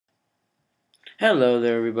Hello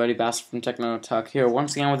there everybody, Basil from Techno Talk here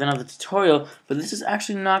once again with another tutorial, but this is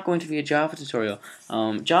actually not going to be a Java tutorial.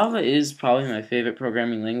 Java is probably my favorite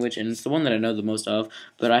programming language and it's the one that I know the most of,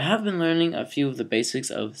 but I have been learning a few of the basics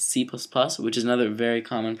of C++, which is another very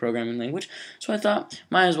common programming language, so I thought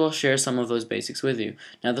might as well share some of those basics with you.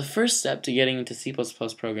 Now the first step to getting into C++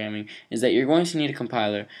 programming is that you're going to need a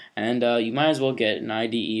compiler, and you might as well get an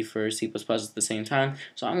IDE for C++ at the same time,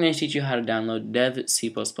 so I'm going to teach you how to download dev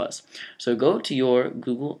C++. So go to your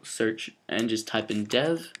Google search and just type in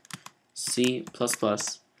dev C++,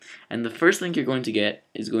 and the first link you're going to get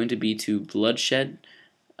is going to be to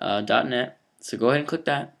bloodshed.net. So go ahead and click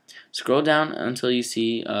that. Scroll down until you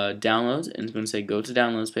see downloads, and it's going to say go to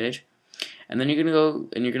downloads page. And then you're going to go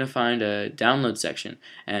and you're going to find a download section,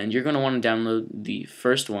 and you're going to want to download the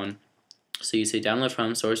first one. So you say download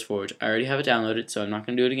from SourceForge. I already have it downloaded, so I'm not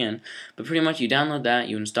going to do it again. But pretty much you download that,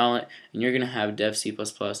 you install it, and you're going to have dev C++,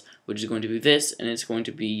 which is going to be this, and it's going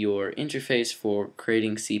to be your interface for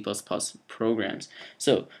creating C++ programs.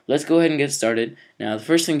 So let's go ahead and get started. Now the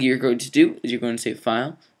first thing you're going to do is you're going to say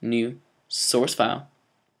File, New, Source File,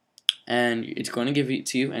 and it's going to give it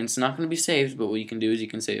to you, and it's not going to be saved, but what you can do is you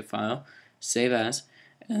can say File, Save As,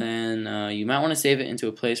 and then you might want to save it into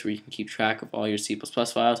a place where you can keep track of all your C++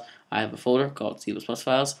 files. I have a folder called C++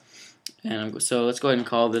 files, and so let's go ahead and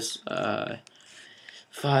call this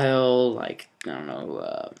file, like, I don't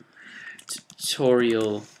know,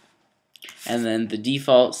 tutorial, and then the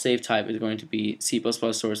default save type is going to be C++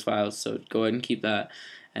 source files, so go ahead and keep that,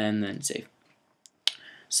 and then save.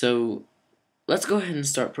 So let's go ahead and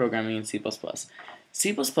start programming in C++.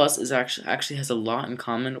 C++ is actually has a lot in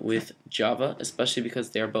common with Java, especially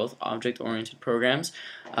because they are both object-oriented programs,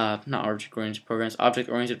 not object-oriented programs,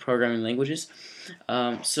 object-oriented programming languages.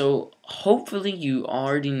 So hopefully you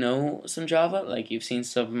already know some Java, like you've seen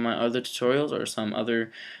some of my other tutorials or some other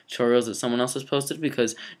tutorials that someone else has posted,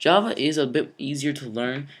 because Java is a bit easier to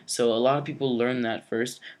learn, so a lot of people learn that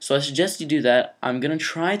first. So I suggest you do that. I'm going to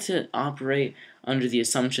try to operate under the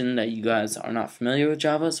assumption that you guys are not familiar with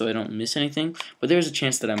Java, so I don't miss anything, but there's a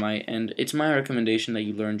chance that I might, and it's my recommendation that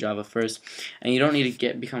you learn Java first, and you don't need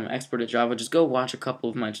to become an expert at Java. Just go watch a couple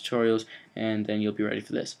of my tutorials, and then you'll be ready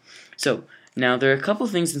for this. So now there are a couple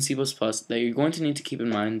of things in C++ that you're going to need to keep in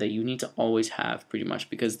mind that you need to always have, pretty much,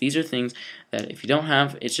 because these are things that if you don't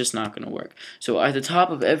have, it's just not going to work. So at the top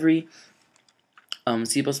of every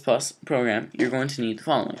C++ program, you're going to need the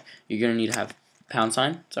following. You're going to need to have pound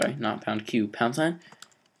sign,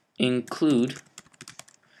 include,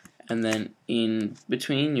 and then in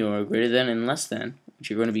between your greater than and less than, which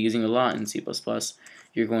you're going to be using a lot in C++,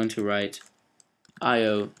 you're going to write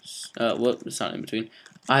IO, well, it's not in between,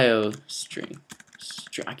 IO string.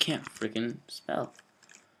 I can't freaking spell.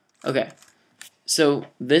 Okay, so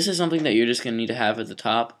this is something that you're just going to need to have at the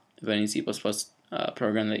top of any C++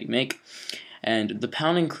 program that you make, and the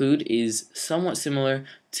pound include is somewhat similar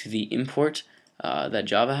to the import that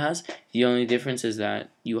Java has. The only difference is that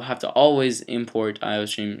you have to always import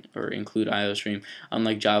IOStream or include IOStream,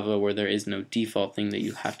 unlike Java where there is no default thing that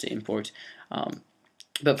you have to import.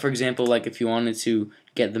 But for example, like if you wanted to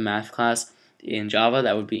get the math class in Java,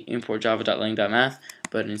 that would be import java.lang.math,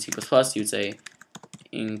 but in C++ you would say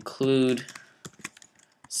include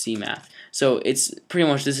cmath. So it's pretty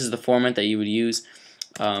much, this is the format that you would use.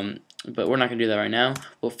 But we're not going to do that right now.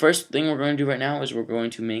 Well, first thing we're going to do right now is we're going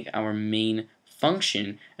to make our main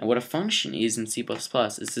function, and what a function is in C++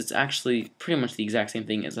 is it's actually pretty much the exact same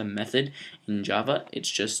thing as a method in Java. It's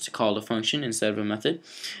just called a function instead of a method,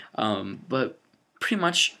 but pretty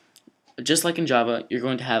much just like in Java, you're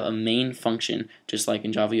going to have a main function. Just like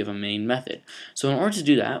in Java, you have a main method. So in order to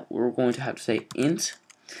do that, we're going to have to say int,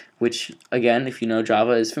 which again, if you know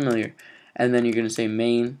Java, is familiar, and then you're going to say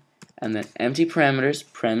main, and then empty parameters.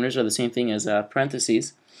 Parameters are the same thing as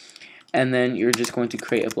parentheses, and then you're just going to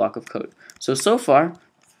create a block of code. So far,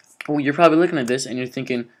 well, you're probably looking at this and you're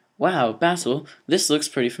thinking, wow, Basil, this looks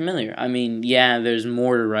pretty familiar. I mean, yeah, there's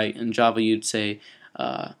more to write. In Java, you'd say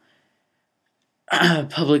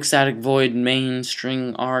public static void main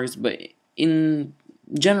string args, but in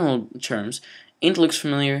general terms, int looks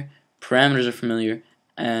familiar, parameters are familiar,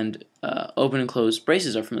 and open and closed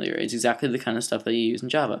braces are familiar. It's exactly the kind of stuff that you use in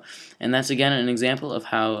Java. And that's again an example of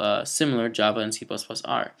how similar Java and C++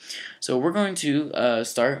 are. So we're going to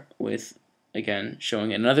start with, again,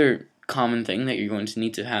 showing another common thing that you're going to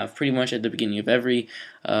need to have pretty much at the beginning of every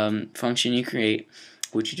function you create,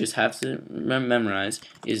 which you just have to memorize,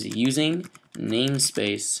 is using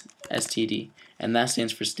namespace std. And that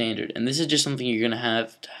stands for standard. And this is just something you're going to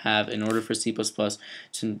have in order for C++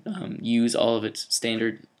 to use all of its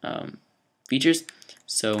standard features.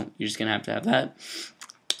 So you're just going to have that.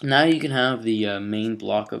 Now you can have the main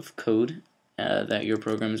block of code that your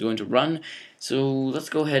program is going to run. So let's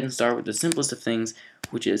go ahead and start with the simplest of things,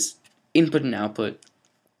 which is input and output.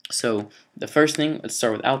 So the first thing, let's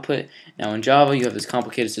start with output. Now in Java, you have this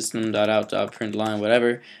complicated system.out.println,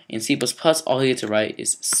 whatever. In C++, all you get to write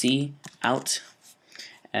is cout,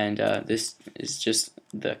 and this is just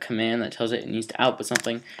the command that tells it needs to output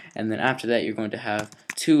something. And then after that, you're going to have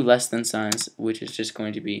two less than signs, which is just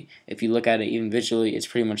going to be, if you look at it even visually, it's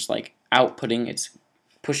pretty much like outputting. It's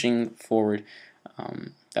pushing forward.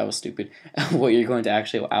 That was stupid. What you're going to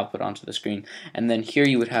actually output onto the screen. And then here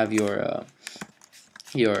you would have your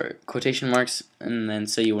quotation marks, and then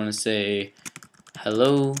say you want to say,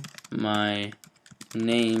 hello, my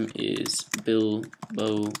name is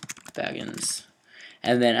Bilbo Baggins.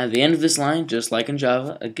 And then at the end of this line, just like in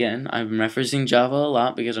Java, again, I'm referencing Java a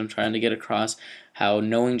lot because I'm trying to get across how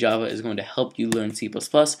knowing Java is going to help you learn C++,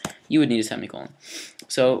 you would need a semicolon.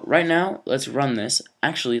 So right now, let's run this.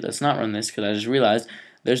 Actually, let's not run this because I just realized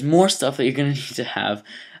there's more stuff that you're going to need to have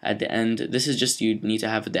at the end. This is just you need to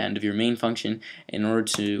have at the end of your main function in order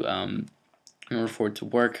for it to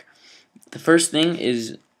work. The first thing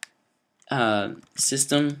is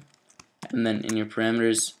system, and then in your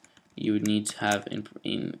parameters you would need to have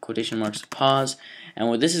in quotation marks pause. And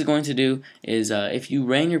what this is going to do is if you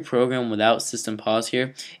ran your program without system pause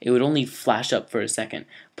here, it would only flash up for a second.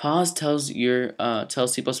 Pause tells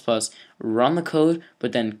C++ run the code,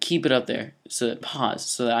 but then keep it up there, so pause,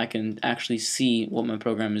 so that I can actually see what my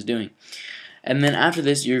program is doing. And then after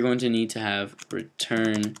this, you're going to need to have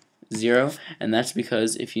return 0, and that's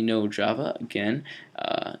because if you know Java, again,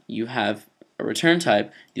 you have a return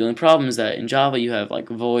type. The only problem is that in Java you have like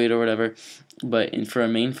void or whatever, but for a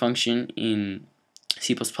main function in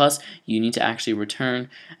C++, you need to actually return,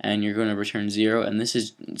 and you're going to return 0, and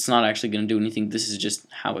it's not actually going to do anything. This is just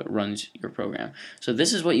how it runs your program. So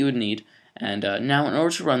this is what you would need. And now in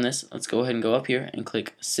order to run this, let's go ahead and go up here and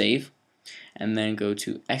click save, and then go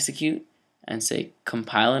to execute and say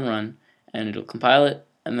compile and run, and it'll compile it,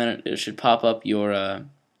 and then it should pop up your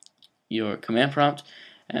command prompt,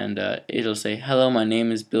 and it'll say, hello, my name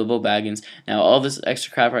is Bilbo Baggins. Now all this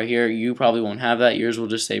extra crap right here, you probably won't have that. Yours will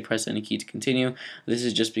just say press any key to continue. This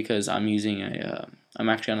is just because I'm using I'm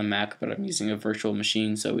actually on a Mac, but I'm using a virtual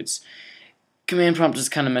machine, so it's command prompt is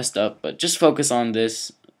kind of messed up, but just focus on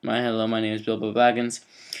this. Hello, my name is Bilbo Baggins,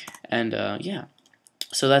 and yeah.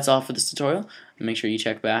 So that's all for this tutorial. Make sure you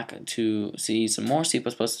check back to see some more C++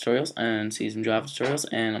 tutorials and see some Java tutorials,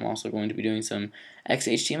 and I'm also going to be doing some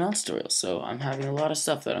XHTML tutorials. So I'm having a lot of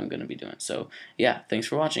stuff that I'm going to be doing. So yeah, thanks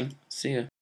for watching. See ya.